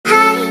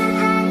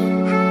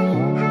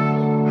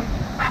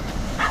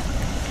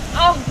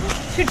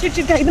Let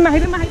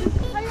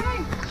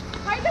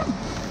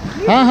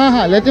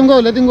him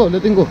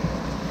go.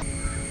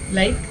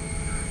 Like,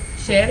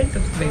 share and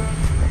subscribe.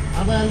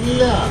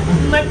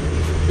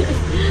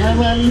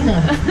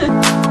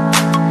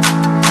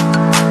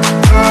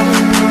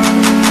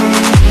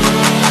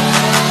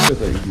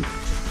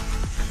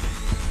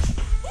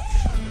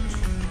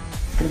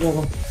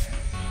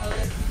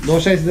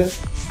 Dosha is there?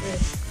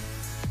 Yes.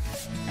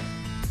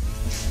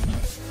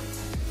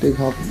 Take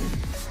half.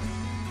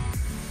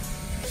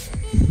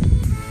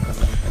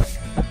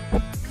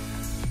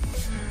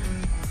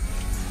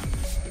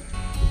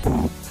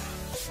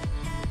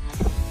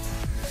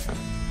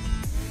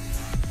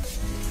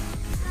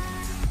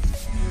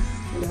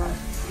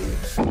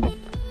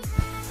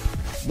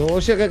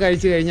 ദോശയൊക്കെ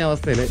കഴിച്ചു കഴിഞ്ഞ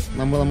അവസ്ഥയിൽ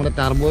നമ്മൾ നമ്മുടെ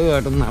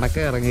ടർബോയുമായിട്ടൊന്ന്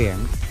നടക്കാൻ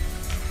ഇറങ്ങുകയാണ്.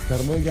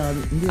 ടർബോയ്ക്ക്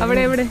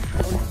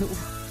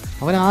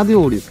അവൻ ആദ്യം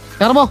ഓടി.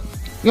 ടർബോ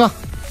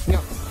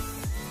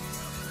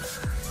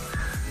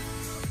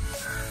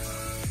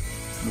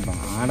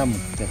പാടം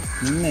മുറ്റ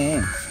പിന്നെ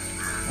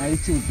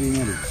അഴിച്ചു വിട്ടു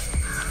കഴിഞ്ഞാൽ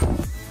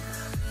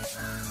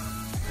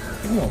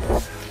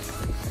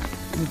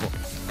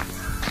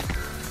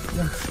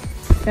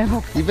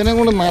ഇവനെ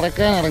കൊണ്ട്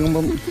നടക്കാൻ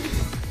ഇറങ്ങുമ്പം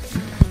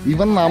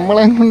ഇവൻ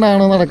നമ്മളെ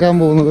കൊണ്ടാണോ നടക്കാൻ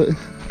പോകുന്നത്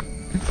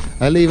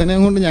അല്ല ഇവനെ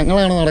കൊണ്ട്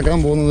ഞങ്ങളാണോ നടക്കാൻ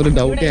പോകുന്നത് ഒരു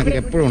ഡൗട്ട് ഞങ്ങൾക്ക്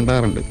എപ്പോഴും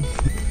ഉണ്ടാകാറുണ്ട്.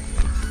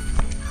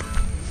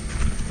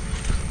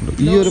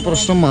 ഈ ഒരു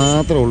പ്രശ്നം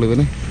മാത്രമേ ഉള്ളൂ.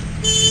 ഇവന്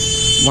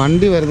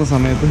വണ്ടി വരുന്ന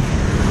സമയത്ത്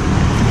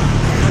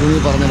ഇത്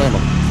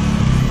പറഞ്ഞിട്ടോ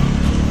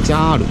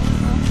ചാടും.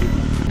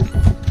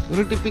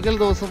 ഒരു ടിപ്പിക്കൽ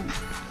ദിവസം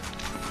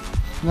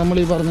നമ്മൾ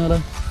ഈ പറഞ്ഞ പോലെ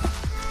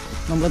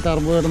നമ്മുടെ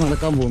ടർബോയായിട്ട്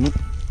നടക്കാൻ പോകുന്നു.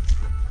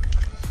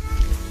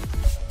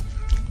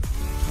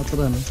 അത്ര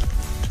തന്നെ.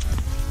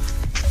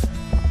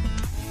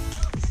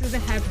 This is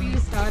the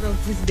happiest hour of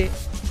his day.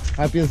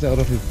 Happiest hour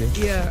of his day?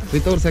 Yeah.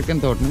 Without second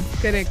thought, no?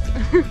 Correct.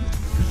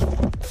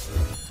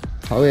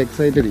 How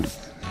excited he is.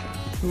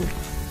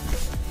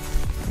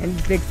 And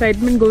the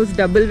excitement goes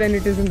double when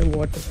it is in the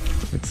water.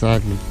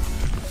 Exactly.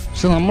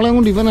 പക്ഷെ നമ്മളെ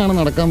കൊണ്ട് ഇവനാണ്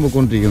നടക്കാൻ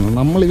പോയിക്കൊണ്ടിരിക്കുന്നത്,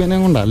 നമ്മൾ ഇവനെ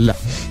കൊണ്ടല്ല.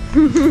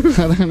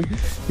 അതാണ്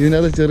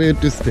ഇതിനകത്ത് ചെറിയൊരു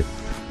ട്വിസ്റ്റ്.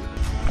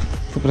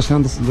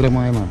 പ്രശാന്ത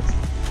സുന്ദരമായ നാട്.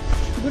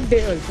 Good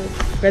day also.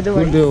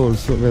 Weather-wise. Good day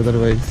also,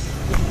 weather-wise.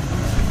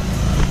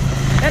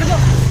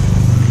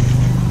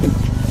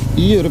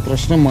 ഈ ഒരു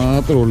പ്രശ്നം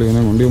മാത്രമേ ഉള്ളൂ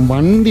ഇവനെ കൊണ്ട്.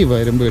 വണ്ടി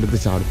വരുമ്പോൾ എടുത്ത്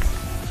ചാടും.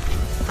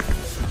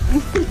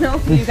 Now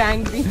he's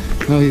angry.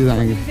 No, he's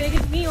angry. He's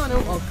taking me on a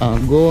walk.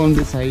 Go on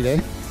the side,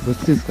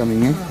 bus is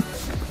coming,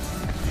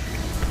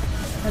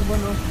 Turbo,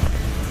 no.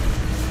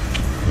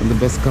 When the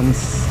bus comes.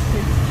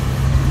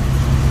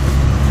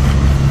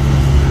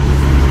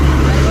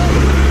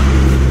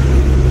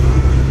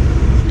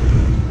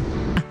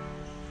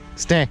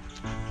 Stay.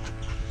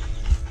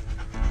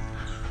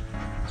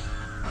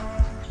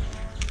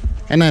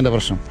 എന്നാ എൻ്റെ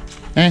പ്രശ്നം?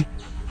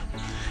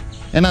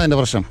 എന്നാ എൻ്റെ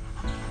പ്രശ്നം?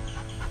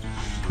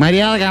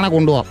 മര്യാദക്കാണ്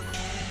കൊണ്ടുപോകാം.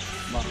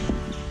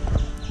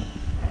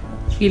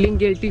 Feeling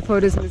guilty for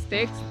his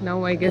mistakes. Now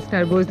I guess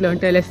Turbo's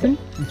learnt a lesson.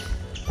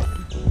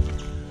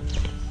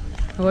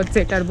 What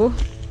say, Turbo?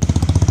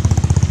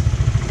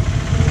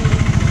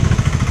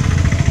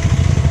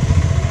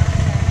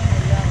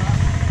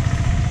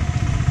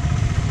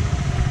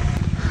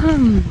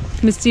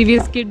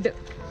 Mischievous kid.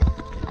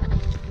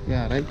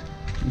 Yeah, right.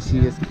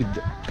 Mischievous kid.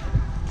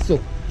 So,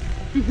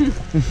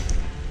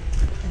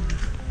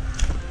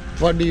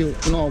 what do you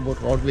know about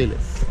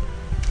Rottweilers?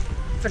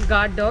 It's a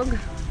guard dog.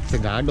 It's a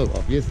guard dog,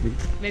 obviously.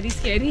 Very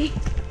scary.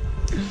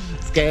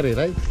 Scary,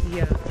 right?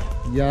 Yeah.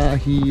 Yeah,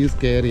 he is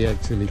scary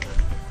actually.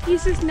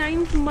 He's just 9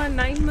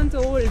 months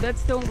old.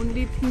 That's the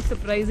only thing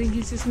surprising.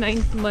 He's just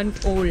 9 months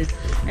old. And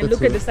That's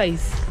look at the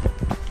size.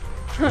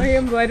 I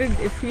am worried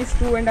if he's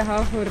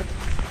 2.5 or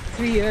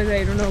 3 years,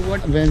 I don't know what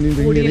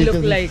would he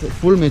look like.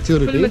 Full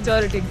maturity. Full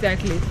maturity,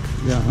 exactly.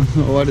 Yeah,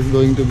 what is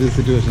going to be the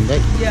situation,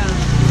 right? Yeah.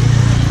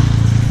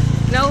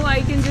 Now I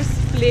can just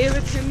play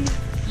with him.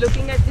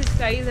 Looking at his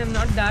size, I'm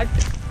not that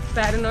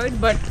paranoid,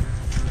 but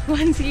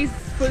once he's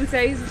full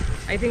size,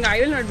 I think I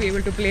will not be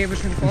able to play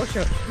with him for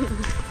sure.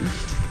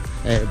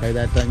 By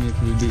that time he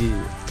will be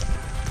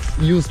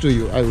used to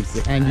you, I would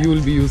say, and you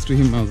will be used to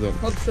him as well.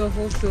 Hope so.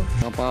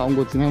 അപ്പോൾ അവൻ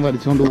കൊച്ചിനെ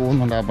വലിച്ചുകൊണ്ട്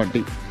പോകുന്നുണ്ട് ആ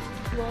പട്ടി.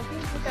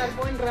 Walking to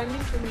Turbo and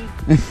running to me.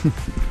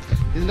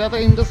 ഇതിൻ്റെ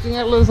അകത്ത് interesting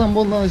ആയിട്ടുള്ളൊരു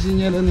സംഭവം എന്താണെന്ന് വെച്ച്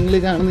കഴിഞ്ഞാൽ, നിങ്ങൾ ഈ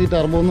കാണുന്ന ഈ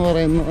ടർബോ എന്ന്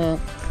പറയുന്ന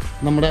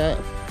നമ്മുടെ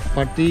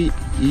പട്ടി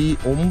ഈ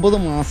 9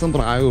 മാസം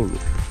പ്രായമുള്ളൂ.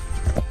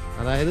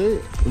 അതായത്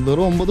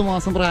വെറും 9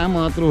 മാസം പ്രായം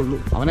മാത്രമേ ഉള്ളൂ.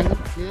 അവനങ്ങ്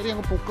കയറി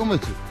അങ്ങ് പൊക്കം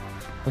വെച്ചു.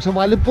 പക്ഷെ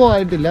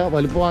വലുപ്പമായിട്ടില്ല,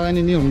 വലുപ്പമാകാൻ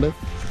ഇനിയുണ്ട്.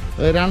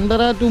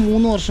 2.5 to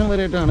 3 വർഷം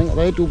വരെയായിട്ടാണ്,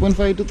 അതായത്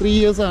 2.5 to 3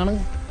 years ആണ്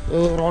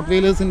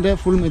റോട്ട്വെയിലേഴ്സിൻ്റെ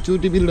ഫുൾ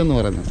മെച്യൂരിറ്റി പീരീഡ് എന്ന്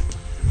പറയുന്നത്.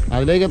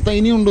 അതിലേക്ക് എത്താൻ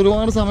ഇനിയുണ്ട്,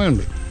 ഒരുപാട്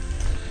സമയമുണ്ട്.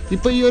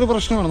 ഇപ്പോൾ ഈ ഒരു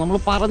പ്രശ്നമാണ്, നമ്മൾ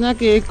പറഞ്ഞാൽ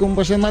കേൾക്കും,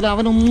 പക്ഷേ എന്നാലും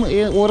അവനൊന്നും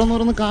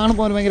ഓരോന്നോരോന്ന്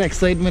കാണുമ്പോൾ അവന് ഭയങ്കര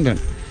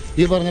എക്സൈറ്റ്മെൻറ്റാണ്.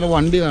 ഈ പറഞ്ഞ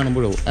വണ്ടി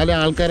കാണുമ്പോഴോ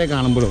അല്ലെങ്കിൽ ആൾക്കാരെ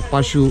കാണുമ്പോഴോ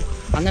പശു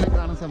അങ്ങനെ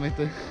കാണുന്ന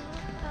സമയത്ത്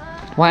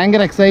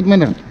ഭയങ്കര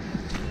എക്സൈറ്റ്മെൻറ്റാണ്.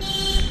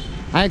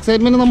 ആ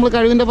എക്സൈറ്റ്മെൻറ്റ് നമ്മൾ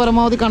കഴിവിൻ്റെ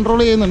പരമാവധി കൺട്രോൾ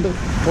ചെയ്യുന്നുണ്ട്.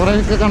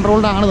 കുറേയൊക്കെ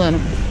കൺട്രോൾഡ് ആണ്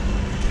താനും.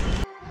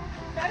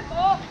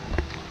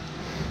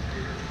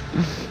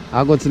 ആ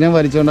കൊച്ചിനെ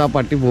വലിച്ചുകൊണ്ട് ആ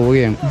പട്ടി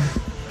പോവുകയാണ്.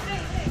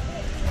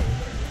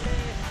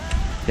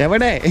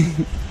 എവിടെ?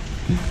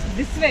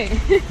 This way.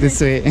 This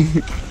way.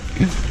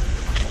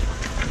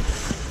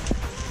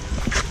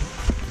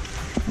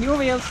 New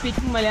way of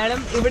speaking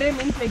Malayalam. Ivade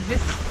means like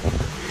this.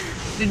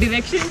 The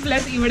direction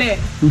plus ivade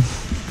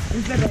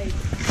is the right.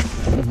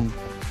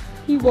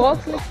 He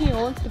walks like he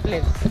owns the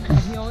place.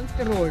 He owns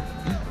the road.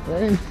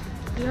 Right.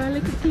 Yeah,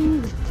 like a king.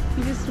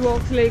 He just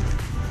walks like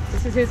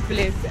this is his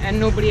place and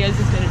nobody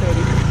else's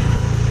territory.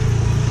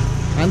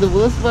 And the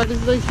worst part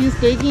is like he's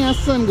taking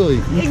us and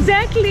going.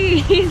 Exactly.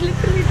 He's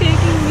literally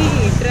taking me,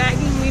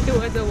 dragging me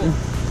towards the wall.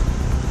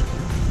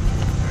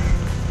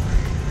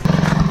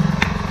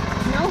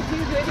 Now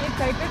he's very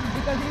excited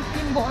because he's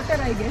seen water,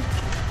 I guess.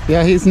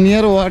 Yeah, he's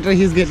near water.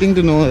 He's getting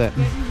to know that.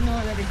 Getting to know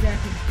that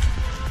exactly.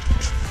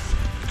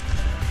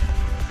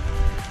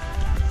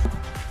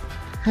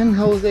 And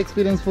how was the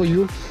experience for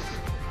you?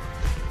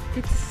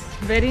 It's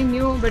very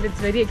new, but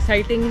it's very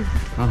exciting.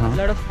 Uh-huh. A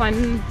lot of fun.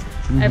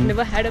 I've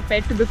never had a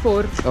pet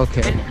before.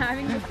 Okay. And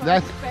having the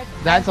first pet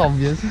That's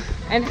obvious.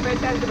 and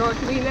pet as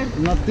Rottweiler.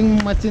 Nothing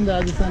much in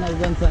Rajasthan I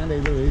can stand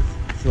either ways.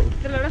 So.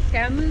 There are a lot of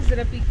camels,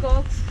 there are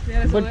peacocks, there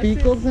are But horses.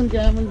 peacocks and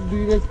camels, do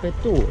you guys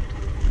pet or what?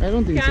 I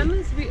don't think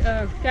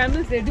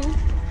Camels they do.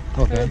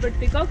 so. Okay. But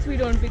peacocks we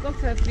don't.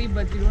 Peacocks are free,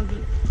 but we don't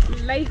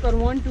like or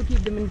want to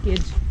keep them in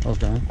cage.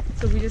 Okay.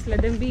 So we just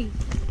let them be.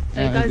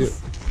 Like And us.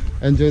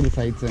 enjoy the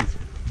sights and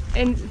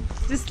And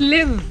just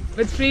live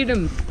with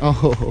freedom.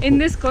 oh. In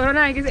this corona,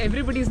 I guess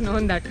everybody's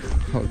known that.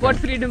 Okay. What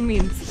freedom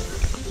means.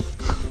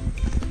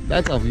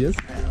 That's obvious.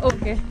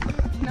 Okay.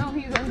 Now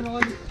he's on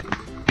road.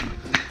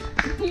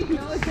 He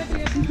knows that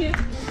we are near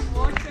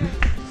water.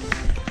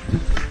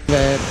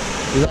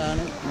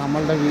 ഇതാണ്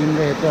നമ്മളുടെ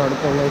വീടിൻ്റെ ഏറ്റവും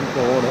അടുത്തുള്ള ഒരു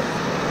തോട്.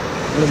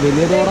 ഇത്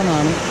വലിയ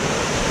തോടെന്നാണ്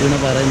ഇതിനെ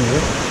പറയുന്നത്.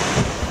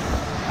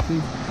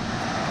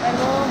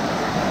 Hello.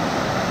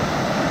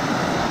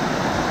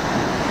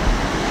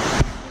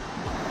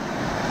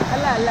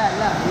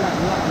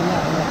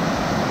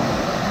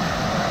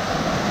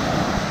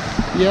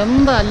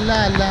 എന്തല്ല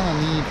അല്ലാന്ന്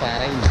നീ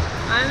പറയുന്നത്?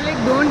 I'm like,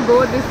 don't go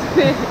this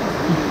way.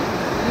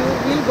 You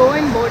will go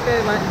in boat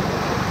one.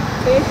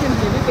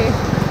 Patiently, be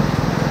patient.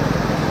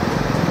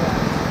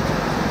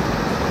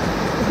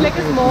 It's like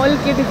a small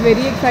kid is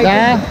very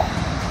excited.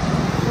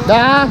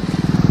 Da.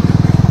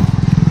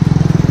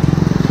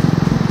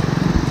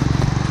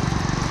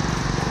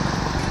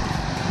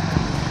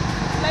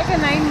 Like a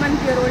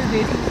 9-month-old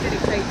baby, very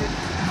excited.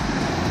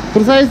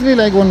 Precisely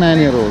like one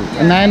 9-year-old,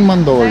 a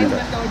 9-month-old.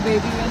 9-month-old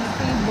baby, when it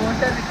sees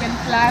water, it can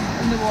flap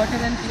in the water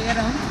and play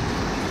around.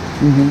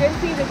 Mhm. You can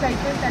see the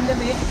cycles and the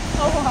way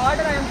how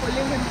harder I am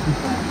pulling him to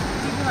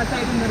keep him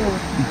aside in the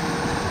road.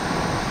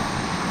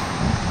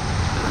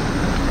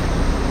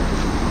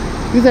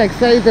 He's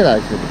excited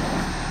actually,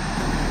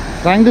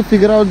 trying to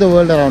figure out the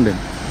world around him.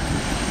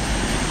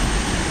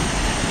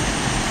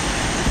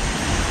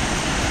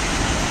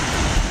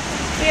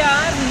 They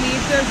are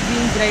nature's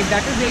beings, right?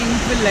 That is their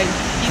usual life.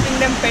 Keeping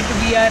them pet,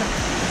 we are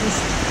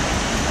just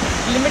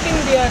limiting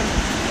their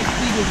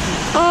experiences.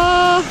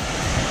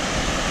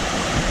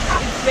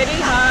 It's very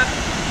hard,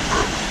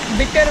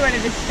 bitter when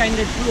it is kind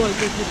of true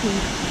also, if you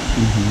think.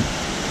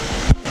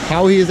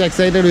 How he is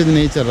excited with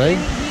nature, right?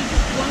 He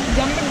just wants to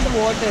jump into the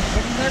water,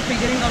 but he's not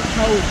figuring out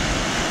how.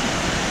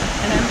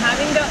 And I'm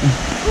having the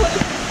full...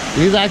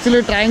 He's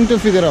actually trying to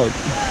figure out.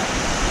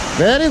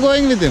 Where are you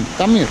going with him?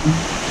 Come here.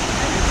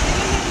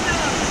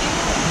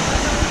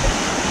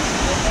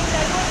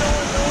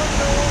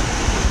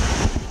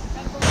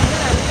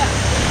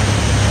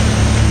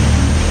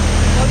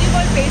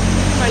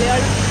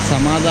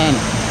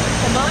 Samadhana.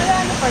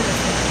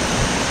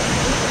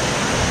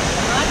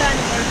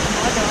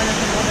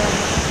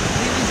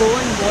 We will go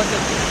and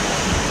water.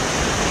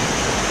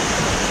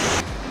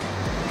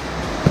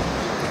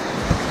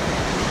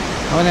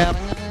 അവൻ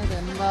ഇറങ്ങാനായിട്ട്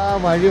എന്താ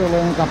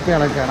വഴിയുള്ളതെന്ന് കപ്പി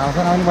അടക്കാണ്.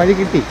 അവസാനം അവന് വഴി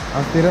കിട്ടി.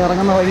 അവൻ സ്ഥിരം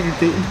ഇറങ്ങുന്ന വഴി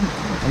കിട്ടി.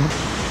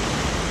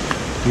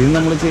 ഇത്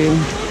നമ്മൾ ചെയ്യും.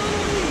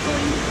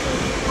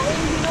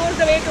 He knows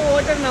the way to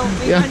water now.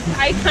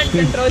 I can't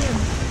control him.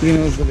 He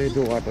knows the way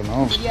to water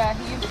now. Yeah,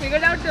 he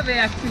figured out the way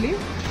actually.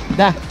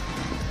 Da.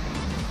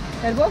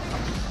 There go.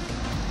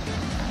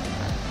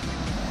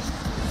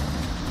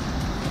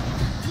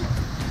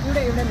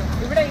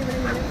 ഇവിടെ.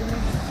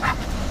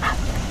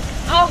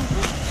 Oh,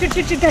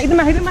 shit. Hide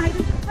him.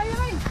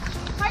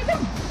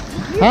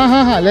 Ha.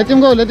 Let him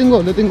go.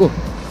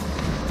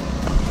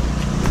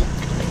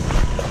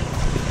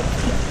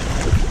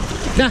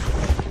 Da.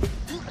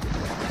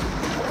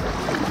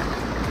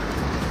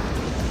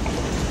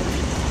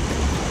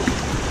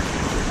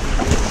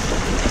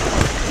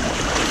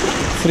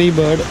 Free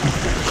bird.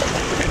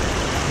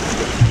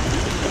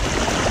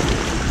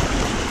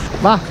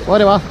 വാ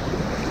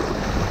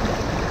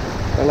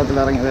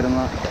വെള്ളത്തിലിറങ്ങി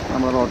വരുന്ന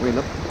നമ്മുടെ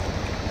Rottweiler.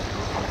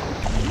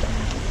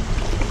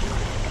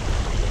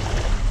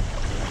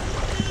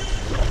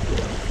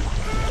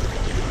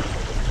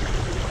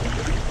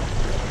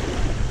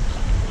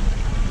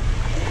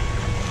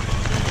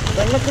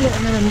 വെള്ളത്തിൽ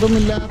അങ്ങനെ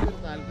എന്തൊന്നുമില്ലാത്തൊരു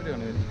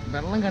താല്പര്യമാണ് ഇവന്.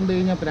 വെള്ളം കണ്ടു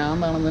കഴിഞ്ഞാൽ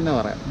പ്രാന്താണെന്ന് തന്നെ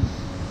പറയാം.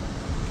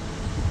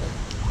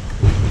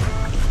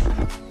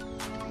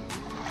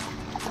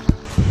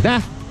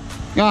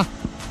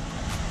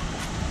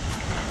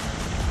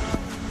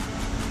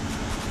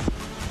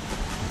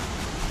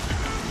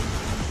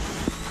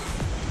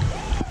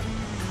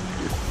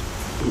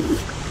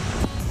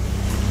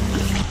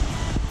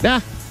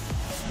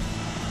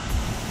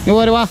 നീ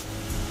പോര് വാ.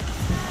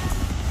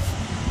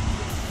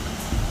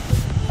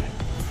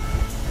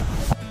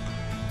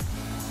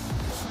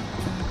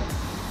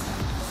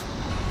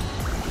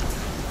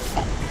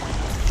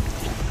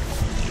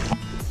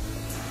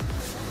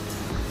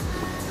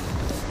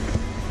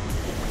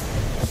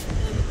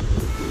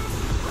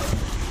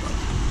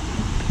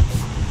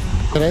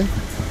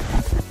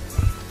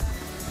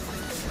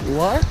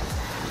 What?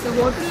 The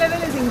water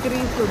level is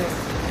increased today.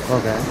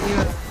 Okay.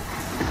 Yeah.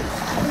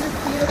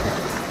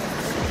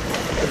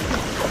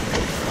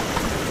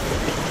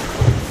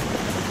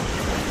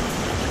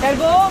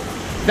 Turbo.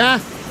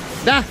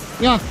 Da.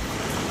 Yo.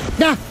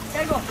 Da.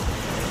 Turbo.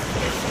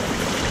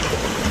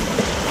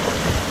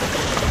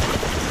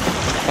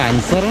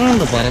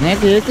 പഞ്ചറുണ്ട് പറഞ്ഞാ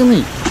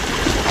കേക്കുന്നീ.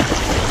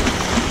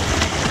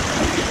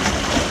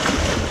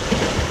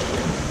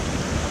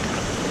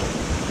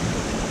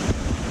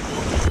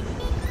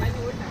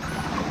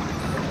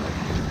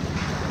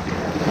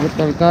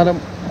 തൽക്കാലം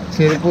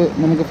ചെരുപ്പ്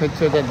നമുക്ക്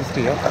ഫെച്ച് വെച്ച് അഡ്ജസ്റ്റ്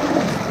ചെയ്യാം.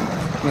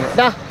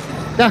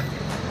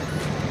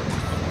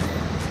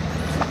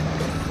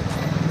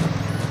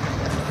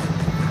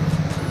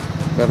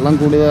 വെള്ളം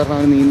കൂടി കാരണം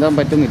അവന് നീന്താൻ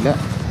പറ്റുന്നില്ല.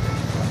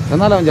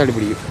 എന്നാലും അവൻ ചാടി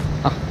പിടിക്കും.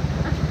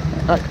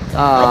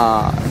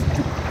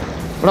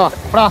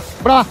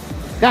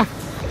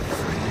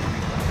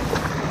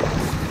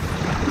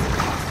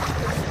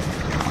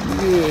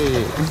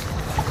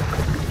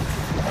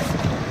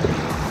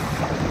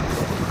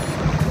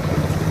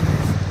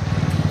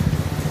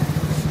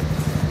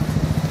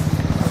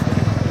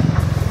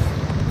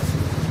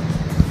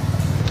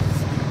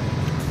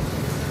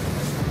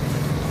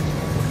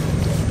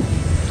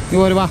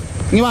 ഇവിടെ വാ.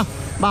 ഇങ്ങ് വാ.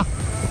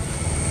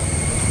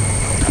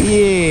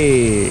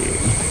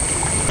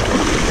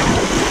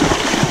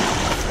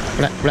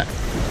 ഇവിടെ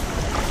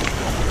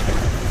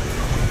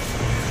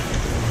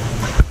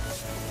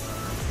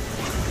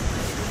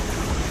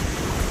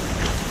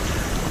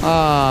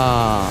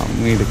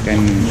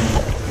മിടുക്കൻ.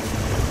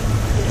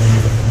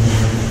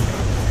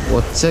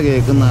 ഒച്ച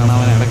കേൾക്കുന്നതാണ്.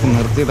 അവൻ ഇടയ്ക്ക്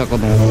നിർത്തിയിട്ടൊക്കെ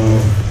നോക്കുന്നു.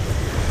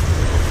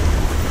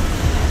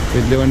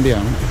 വലിയ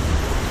വണ്ടിയാണ്.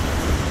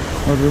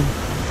 ഒരു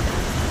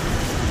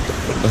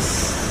ബസ്.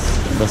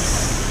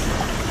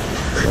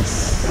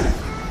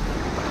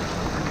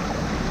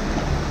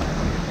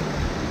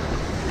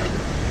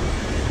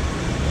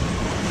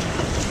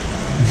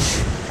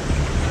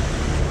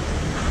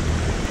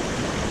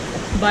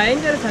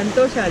 ഭയങ്കര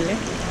സന്തോഷല്ലേ?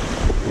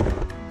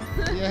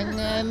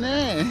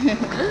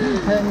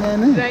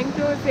 Trying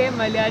to say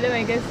Malayalam,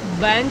 I guess.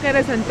 ഭയങ്കര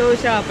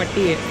സന്തോഷ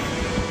പട്ടിയെ.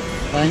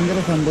 ഭയങ്കര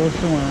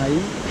സന്തോഷമായി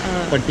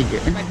പട്ടിക്ക്.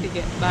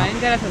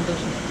 ഭയങ്കര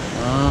സന്തോഷം.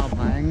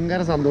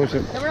 ഭയങ്കര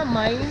സന്തോഷം. നമ്മുടെ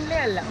മൈൻഡേ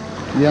അല്ല.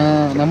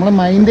 നമ്മള്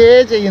മൈൻഡേ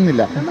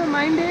ചെയ്യുന്നില്ല.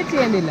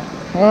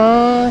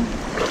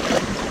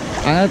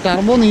 അങ്ങനെ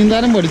ടർബോ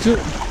നീന്താനും പഠിച്ചു,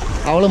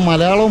 അവള്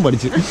മലയാളവും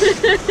പഠിച്ചു.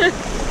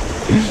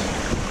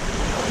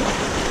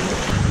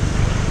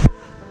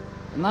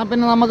 എന്നാ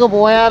പിന്നെ നമുക്ക്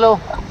പോയാലോ?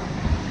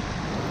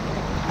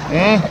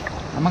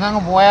 നമുക്കങ്ങ്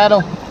പോയാലോ?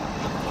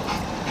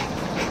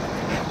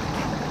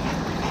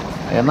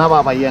 എന്നാ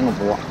പയ്യെ അങ്ങ്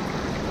പോവാം.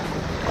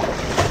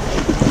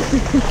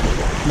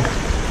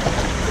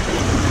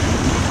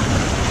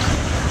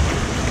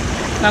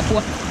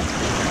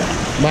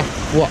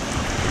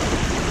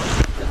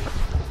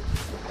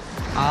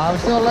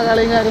 ആവശ്യമുള്ള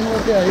കളിയും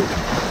കാര്യങ്ങളൊക്കെ ആയി.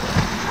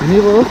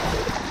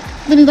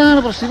 ഇതാണ്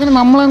പ്രശ്നം. ഇവന്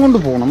നമ്മളെ കൊണ്ട്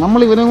പോകണം. നമ്മൾ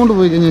ഇവനെ കൊണ്ട്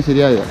പോയി കഴിഞ്ഞാൽ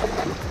ശരിയാകുക.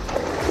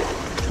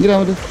 എങ്കിലും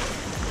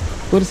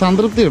ഒരു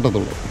സംതൃപ്തി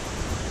കിട്ടത്തുള്ളൂ.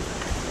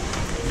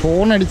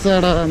 ഫോൺ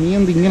അടിച്ചാടാ, നീ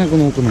എന്ത് ഇങ്ങനെയൊക്കെ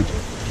നോക്കുന്നു?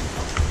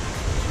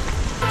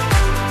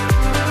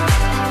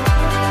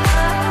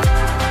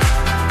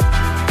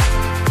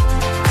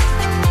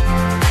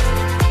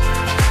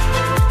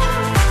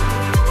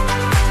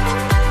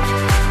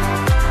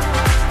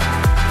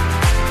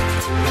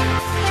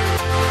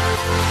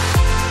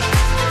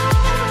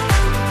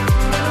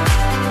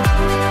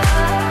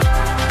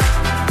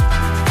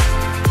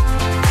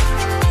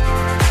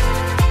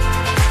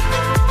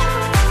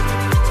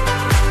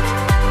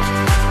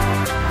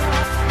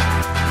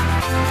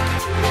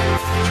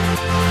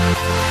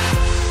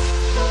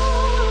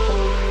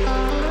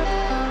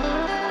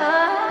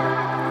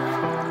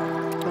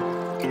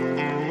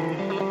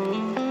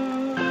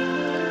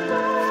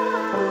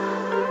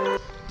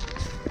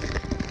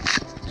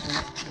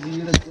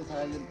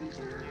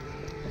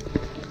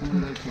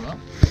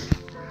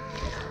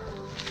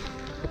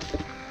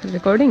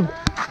 Recording.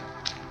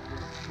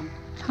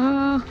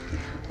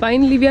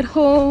 Finally we are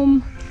home.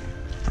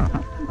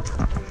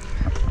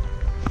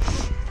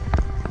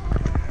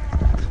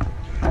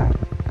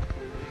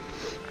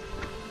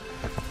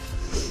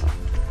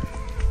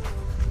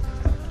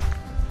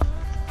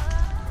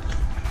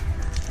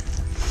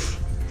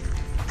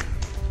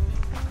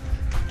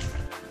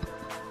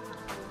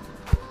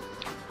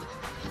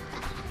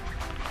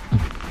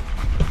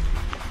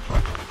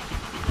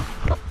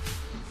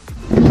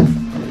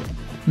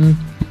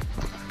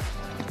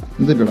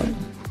 എന്തിട്ടാ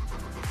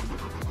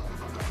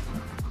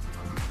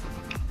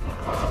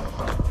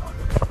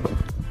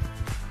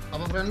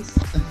അപ്പോൾ ഫ്രണ്ട്സ്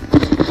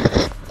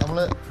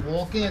നമ്മൾ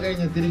വാക്കിംഗ് ഒക്കെ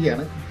കഴിഞ്ഞ്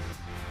എത്തിയിരിക്കുകയാണ്.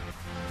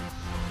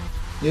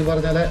 ഈ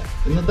പറഞ്ഞാല്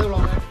ഇന്നത്തെ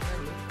വ്ളോഗ്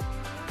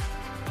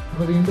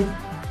അപ്പോൾ വീണ്ടും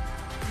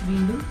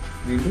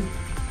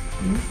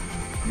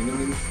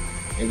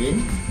again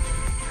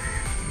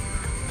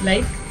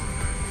like,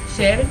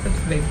 share and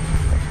subscribe.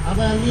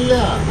 അതല്ല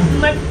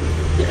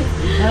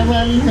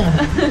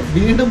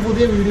വീണ്ടും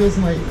പുതിയ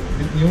വീഡിയോസുമായി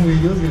new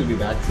videos will be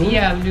back soon.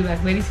 Yeah, I'll be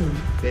back very soon.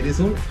 Very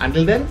soon.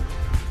 Until then,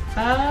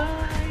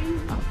 Bye.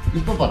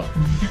 ഇപ്പൊ പറ.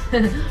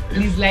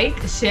 Please like,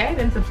 share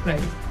and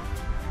subscribe.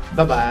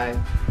 Bye bye.